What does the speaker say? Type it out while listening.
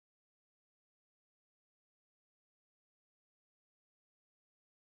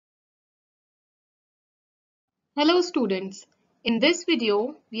Hello students, in this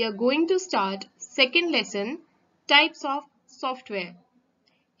video we are going to start second lesson, types of software.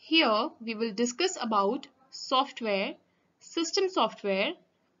 Here we will discuss about software, system software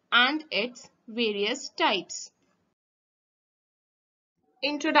and its various types.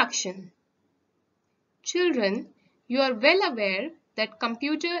 Introduction. Children, you are well aware that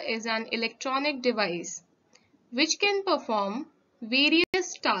computer is an electronic device which can perform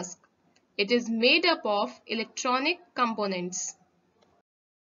various tasks. It is made up of electronic components.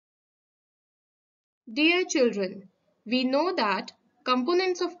 Dear children, we know that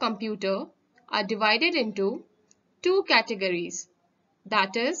components of computer are divided into two categories,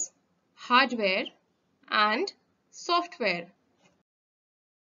 that is, hardware and software.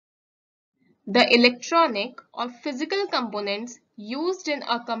 The electronic or physical components used in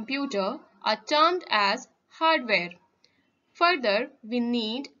a computer are termed as hardware. Further, we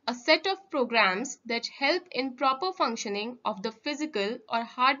need a set of programs that help in proper functioning of the physical or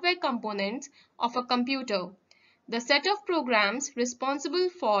hardware components of a computer. The set of programs responsible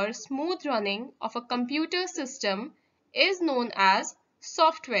for smooth running of a computer system is known as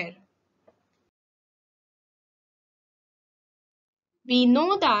software. We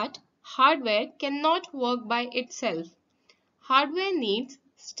know that hardware cannot work by itself. Hardware needs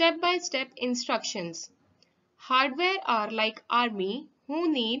step-by-step instructions. Hardware are like army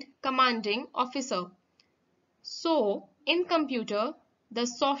who need commanding officer. So, in computer, the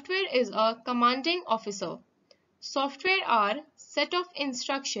software is a commanding officer. Software are set of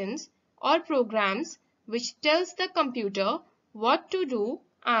instructions or programs which tells the computer what to do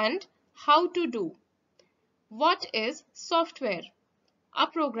and how to do. What is software? A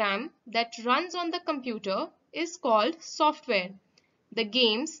program that runs on the computer is called software. The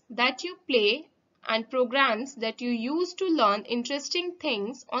games that you play and programs that you use to learn interesting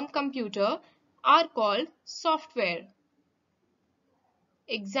things on computer are called software.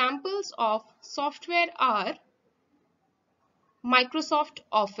 Examples of software are Microsoft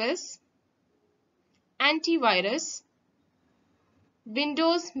Office, antivirus,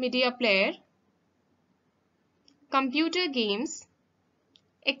 Windows Media Player, computer games,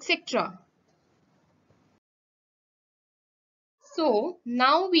 etc. So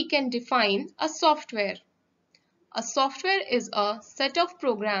now we can define a software. A software is a set of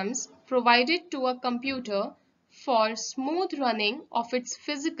programs provided to a computer for smooth running of its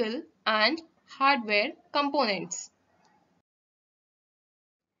physical and hardware components.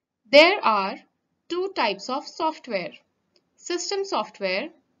 There are two types of software, system software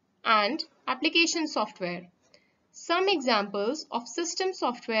and application software. Some examples of system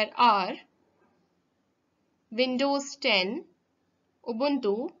software are Windows 10,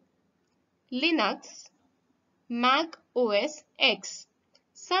 Ubuntu, Linux, Mac OS X.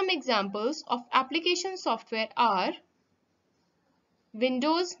 Some examples of application software are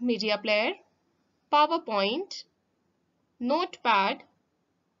Windows Media Player, PowerPoint, Notepad,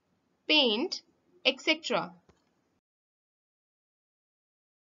 Paint, etc.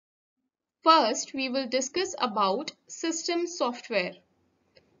 First, we will discuss about system software.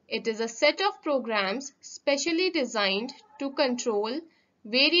 It is a set of programs specially designed to control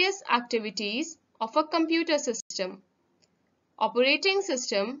various activities of a computer system. Operating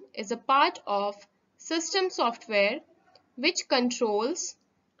system is a part of system software which controls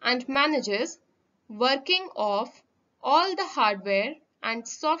and manages working of all the hardware and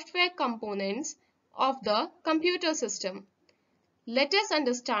software components of the computer system. Let us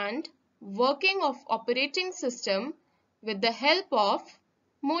understand working of operating system with the help of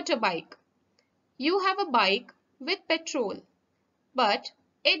motorbike. You have a bike with petrol, but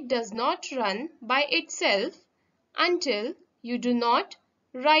it does not run by itself until you do not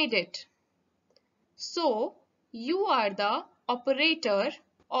ride it. So, you are the operator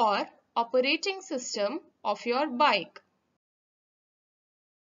or operating system of your bike.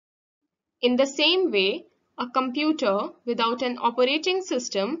 In the same way, a computer without an operating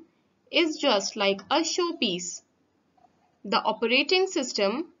system is just like a showpiece. The operating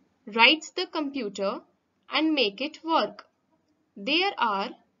system rides the computer and make it work. There are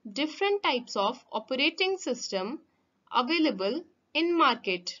different types of operating system available in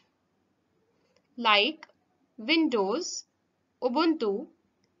market, like Windows, Ubuntu,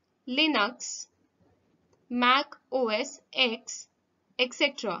 Linux, Mac OS X,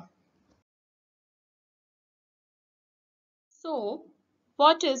 etc. So,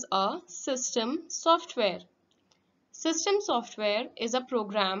 what is a system software? System software is a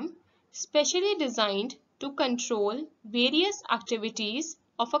program specially designed to control various activities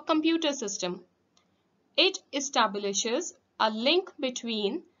of a computer system. It establishes a link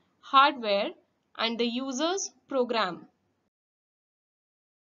between hardware and the user's program.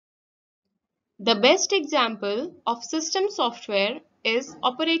 The best example of system software is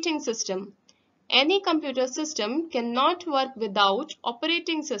operating system. Any computer system cannot work without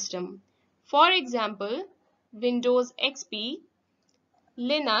operating system. For example, Windows XP,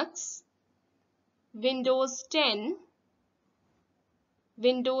 Linux, Windows 10,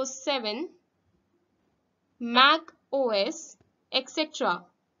 Windows 7, Mac OS, etc.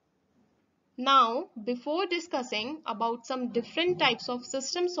 Now, before discussing about some different types of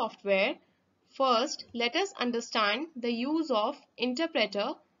system software, first let us understand the use of interpreter,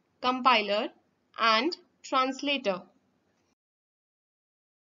 compiler, and translator.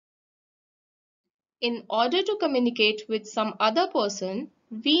 In order to communicate with some other person,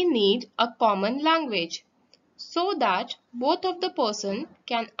 we need a common language so that both of the person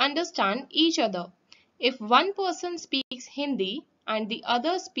can understand each other. If one person speaks Hindi and the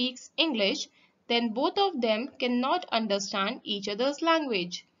other speaks English, then both of them cannot understand each other's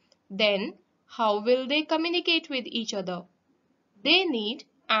language. Then how will they communicate with each other? They need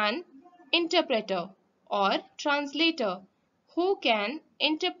an interpreter or translator who can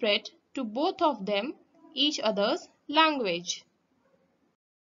interpret to both of them each other's language.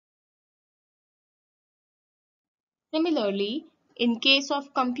 Similarly, in case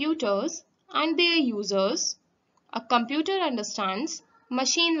of computers and their users, a computer understands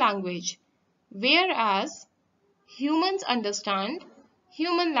machine language, whereas humans understand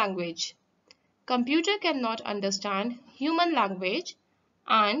human language. Computer cannot understand human language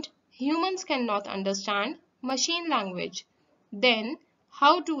and humans cannot understand machine language. Then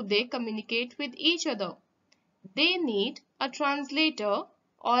how do they communicate with each other? They need a translator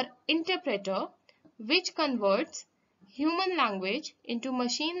or interpreter which converts human language into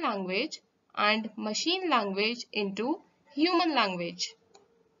machine language and machine language into human language.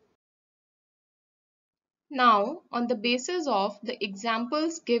 Now, on the basis of the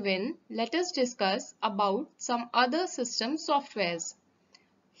examples given, let us discuss about some other system softwares.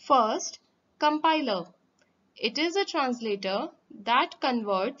 First, compiler. It is a translator that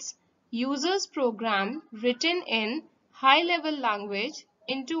converts user's program written in high-level language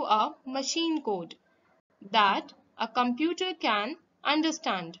into a machine code that a computer can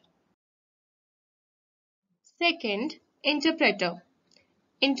understand. Second, interpreter.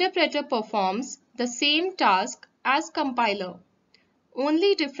 Interpreter performs the same task as compiler.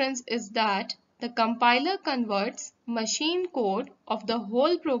 Only difference is that the compiler converts machine code of the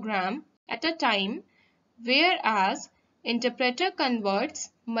whole program at a time, whereas interpreter converts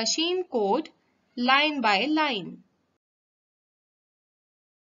machine code line by line.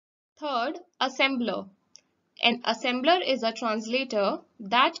 Third, assembler. An assembler is a translator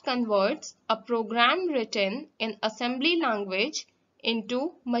that converts a program written in assembly language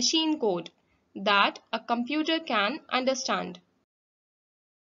into machine code that a computer can understand.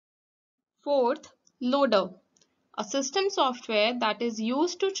 Fourth, loader. A system software that is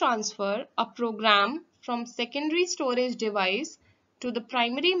used to transfer a program from secondary storage device to the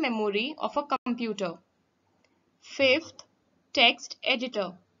primary memory of a computer. Fifth, text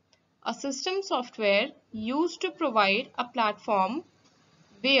editor. A system software used to provide a platform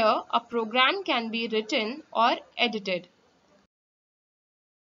where a program can be written or edited.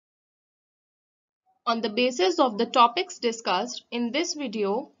 On the basis of the topics discussed in this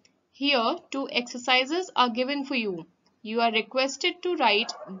video, here two exercises are given for you. You are requested to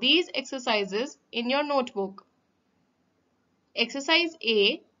write these exercises in your notebook. Exercise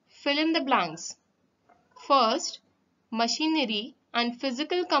A. Fill in the blanks. First, machinery and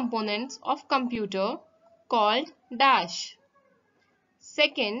physical components of computer called dash.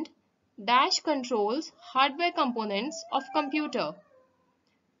 Second, dash controls hardware components of computer.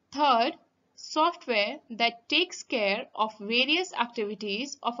 Third, software that takes care of various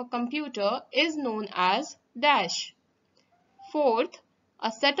activities of a computer is known as dash. Fourth,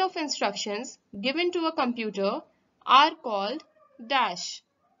 a set of instructions given to a computer are called dash.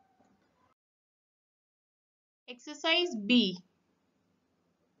 Exercise B.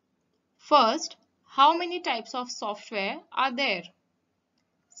 First, how many types of software are there?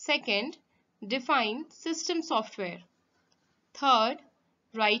 Second, define system software. Third,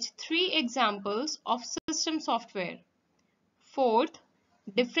 write 3 examples of system software. Fourth,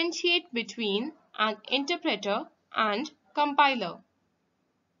 differentiate between an interpreter and compiler.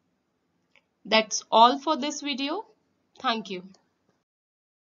 That's all for this video. Thank you.